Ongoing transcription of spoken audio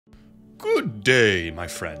Good day, my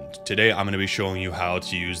friend. Today I'm going to be showing you how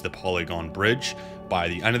to use the Polygon bridge. By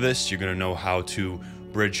the end of this, you're going to know how to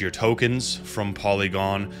bridge your tokens from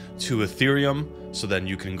Polygon to Ethereum, so then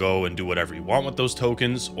you can go and do whatever you want with those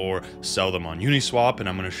tokens or sell them on Uniswap. And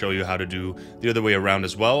I'm going to show you how to do the other way around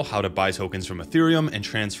as well, how to buy tokens from Ethereum and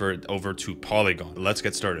transfer it over to Polygon. Let's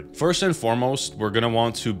get started. First and foremost, we're going to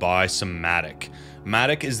want to buy some Matic.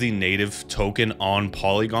 Matic is the native token on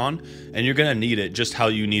Polygon, and you're going to need it just how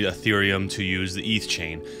you need Ethereum to use the ETH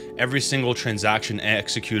chain. Every single transaction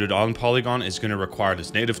executed on Polygon is going to require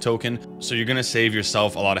this native token, so you're going to save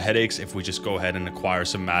yourself a lot of headaches if we just go ahead and acquire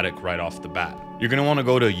some Matic right off the bat. You're going to want to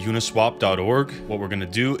go to uniswap.org. What we're going to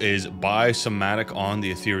do is buy some Matic on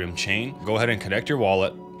the Ethereum chain. Go ahead and connect your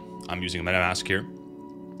wallet. I'm using a MetaMask here.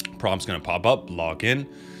 Prompt's going to pop up, log in.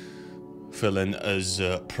 Fill in as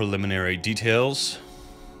preliminary details,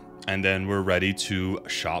 and then we're ready to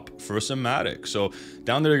shop for some Matic. So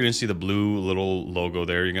down there, you're going to see the blue little logo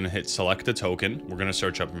there. You're going to hit select the token. We're going to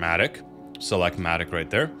search up Matic. Select Matic right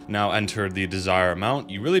there. Now enter the desired amount.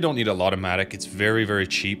 You really don't need a lot of Matic. It's very, very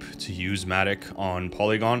cheap to use Matic on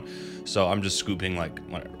Polygon. So I'm just scooping like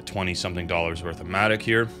whatever, 20 something dollars worth of Matic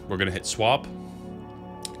here. We're going to hit swap,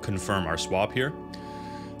 confirm our swap here.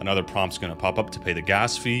 Another prompt's going to pop up to pay the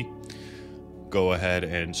gas fee. Go ahead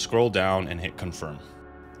and scroll down and hit confirm.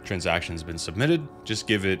 Transaction's been submitted. Just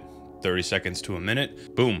give it 30 seconds to a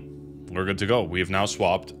minute. Boom, we're good to go. We have now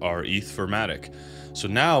swapped our ETH for Matic. So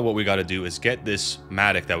now what we got to do is get this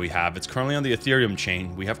Matic that we have. It's currently on the Ethereum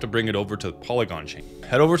chain. We have to bring it over to the Polygon chain.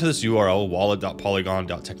 Head over to this URL,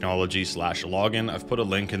 wallet.polygon.technology/login. I've put a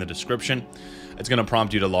link in the description. It's going to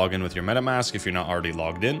prompt you to log in with your MetaMask if you're not already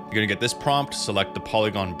logged in. You're going to get this prompt, select the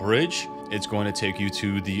Polygon bridge. It's going to take you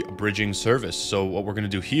to the bridging service. So what we're going to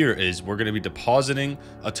do here is we're going to be depositing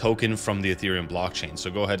a token from the Ethereum blockchain. So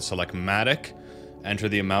go ahead and select Matic, enter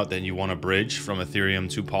the amount that you want to bridge from Ethereum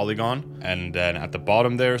to Polygon. And then at the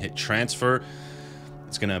bottom there, hit transfer.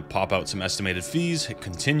 It's going to pop out some estimated fees, hit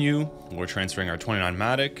continue. We're transferring our 29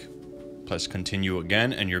 Matic, plus continue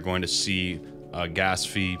again. And you're going to see a gas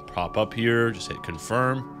fee pop up here. Just hit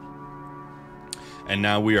confirm. And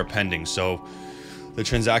now we are pending. So the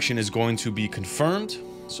transaction is going to be confirmed.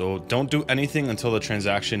 So don't do anything until the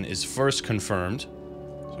transaction is first confirmed.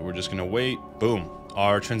 So we're just going to wait. Boom.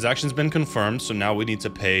 Our transaction's been confirmed. So now we need to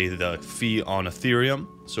pay the fee on Ethereum.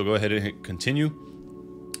 So go ahead and hit continue.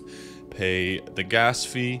 Pay the gas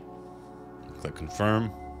fee. Click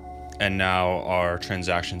confirm. And now our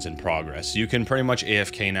transaction's in progress. You can pretty much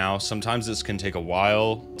AFK now. Sometimes this can take a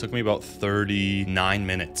while. It took me about 39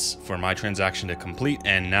 minutes for my transaction to complete.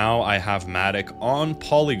 And now I have Matic on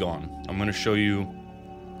Polygon. I'm going to show you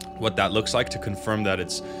what that looks like to confirm that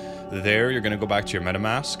it's there. You're going to go back to your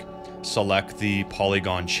MetaMask, select the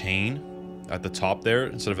Polygon chain at the top there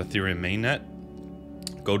instead of Ethereum mainnet.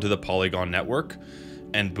 Go to the Polygon network.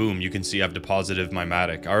 And boom, you can see I've deposited my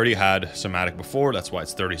Matic. I already had some Matic before, that's why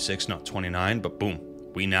it's 36, not 29, but boom,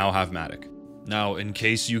 we now have Matic. Now, in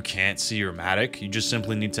case you can't see your Matic, you just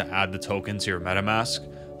simply need to add the token to your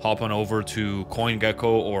MetaMask. Hop on over to CoinGecko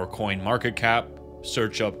or CoinMarketCap,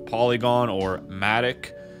 search up Polygon or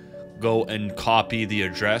Matic, go and copy the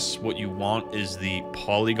address. What you want is the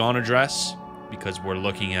Polygon address because we're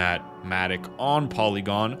looking at Matic on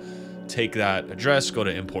Polygon. Take that address, go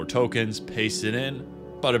to import tokens, paste it in.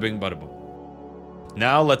 Bada bing, bada boom.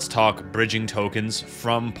 Now let's talk bridging tokens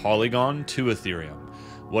from Polygon to Ethereum.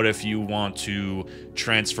 What if you want to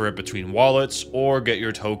transfer it between wallets or get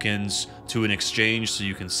your tokens to an exchange so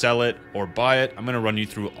you can sell it or buy it? I'm going to run you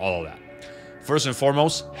through all of that. First and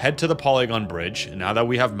foremost, head to the Polygon bridge. And now that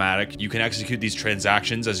we have Matic, you can execute these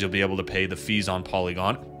transactions as you'll be able to pay the fees on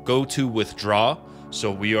Polygon. Go to withdraw. So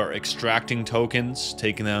we are extracting tokens,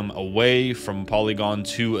 taking them away from Polygon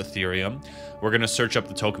to Ethereum. We're going to search up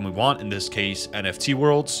the token we want, in this case, NFT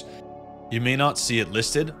worlds. You may not see it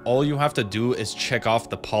listed. All you have to do is check off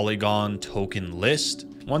the Polygon token list.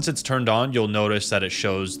 Once it's turned on, you'll notice that it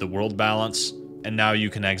shows the world balance, and now you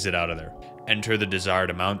can exit out of there. Enter the desired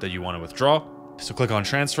amount that you want to withdraw. So click on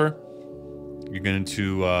transfer. You're going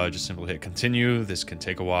to just simply hit continue. This can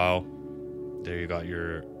take a while. There you got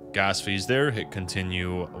your gas fees there. Hit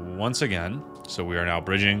continue once again. So we are now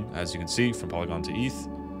bridging, as you can see, from Polygon to ETH.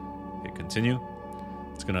 Hit continue.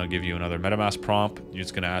 It's going to give you another MetaMask prompt.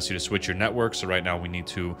 It's going to ask you to switch your network. So right now we need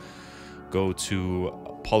to go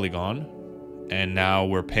to Polygon. And now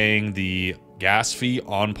we're paying the gas fee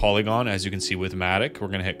on Polygon, as you can see with Matic. We're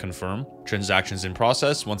going to hit confirm. Transactions in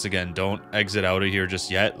process. Once again, don't exit out of here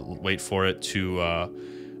just yet. Wait for it to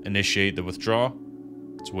initiate the withdrawal.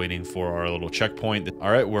 It's waiting for our little checkpoint.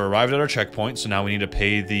 All right, we're arrived at our checkpoint. So now we need to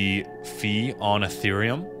pay the fee on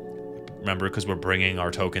Ethereum. remember, because we're bringing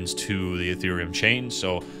our tokens to the Ethereum chain.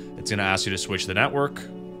 So it's going to ask you to switch the network,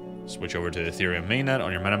 switch over to the Ethereum mainnet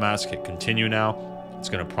on your MetaMask, hit continue now. It's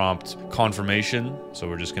going to prompt confirmation. So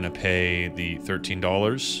we're just going to pay the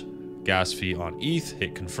 $13 gas fee on ETH,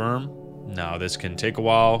 hit confirm. Now this can take a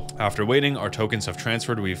while. After waiting, our tokens have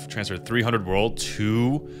transferred. We've transferred 300 WRLD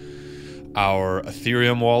to our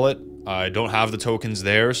Ethereum wallet. I don't have the tokens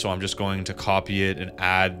there, so I'm just going to copy it and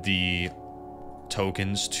add the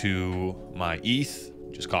tokens to my ETH.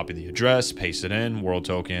 Just copy the address, paste it in, WRLD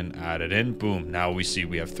token, add it in, boom. Now we see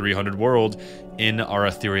we have 300 WRLD in our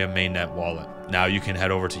Ethereum mainnet wallet. Now you can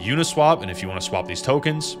head over to Uniswap, and if you want to swap these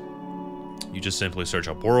tokens, you just simply search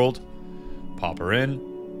up WRLD, pop her in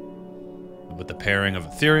with the pairing of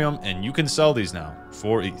Ethereum, and you can sell these now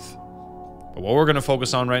for ETH. But what we're going to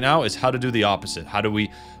focus on right now is how to do the opposite. How do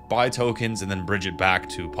we buy tokens and then bridge it back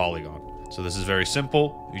to Polygon? So this is very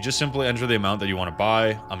simple. You just simply enter the amount that you want to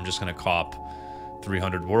buy. I'm just going to cop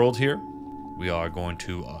 300 WRLD here. We are going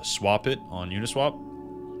to swap it on Uniswap.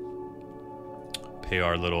 Pay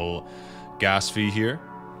our little gas fee here.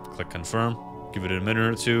 Click confirm. Give it a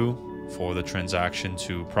minute or two for the transaction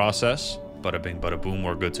to process. Bada bing, bada boom,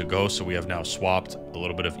 we're good to go. So we have now swapped a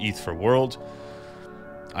little bit of ETH for WRLD.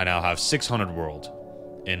 I now have 600 WRLD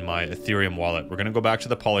in my Ethereum wallet. We're going to go back to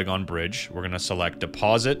the Polygon bridge. We're going to select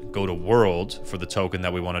deposit, go to WRLD for the token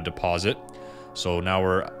that we want to deposit. So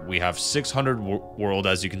now we have 600 WRLD,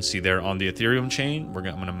 as you can see there on the Ethereum chain. I'm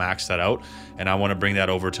going to max that out, and I want to bring that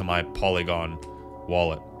over to my Polygon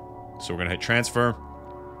wallet. So we're going to hit transfer,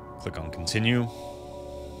 click on continue.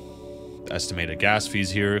 The estimated gas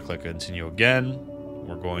fees here, click continue again.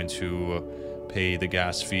 We're going to pay the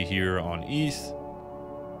gas fee here on ETH.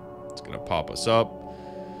 It's going to pop us up.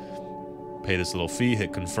 Pay this little fee,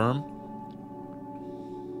 hit confirm.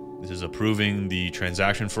 This is approving the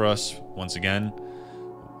transaction for us. Once again,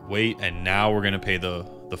 wait, and now we're going to pay the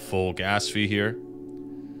full gas fee here.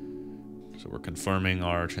 So we're confirming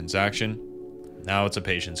our transaction. Now it's a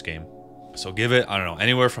patience game. So give it, I don't know,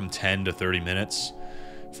 anywhere from 10 to 30 minutes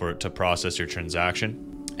for it to process your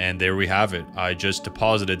transaction. And there we have it. I just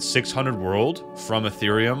deposited 600 WRLD from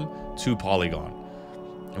Ethereum to Polygon.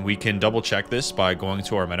 And we can double check this by going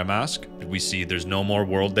to our MetaMask. We see there's no more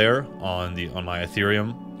WRLD there on my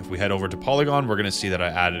Ethereum. If we head over to Polygon, we're going to see that I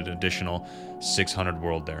added an additional 600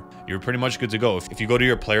 WRLD there. You're pretty much good to go. If you go to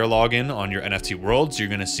your player login on your NFT worlds, you're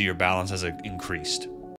going to see your balance has increased.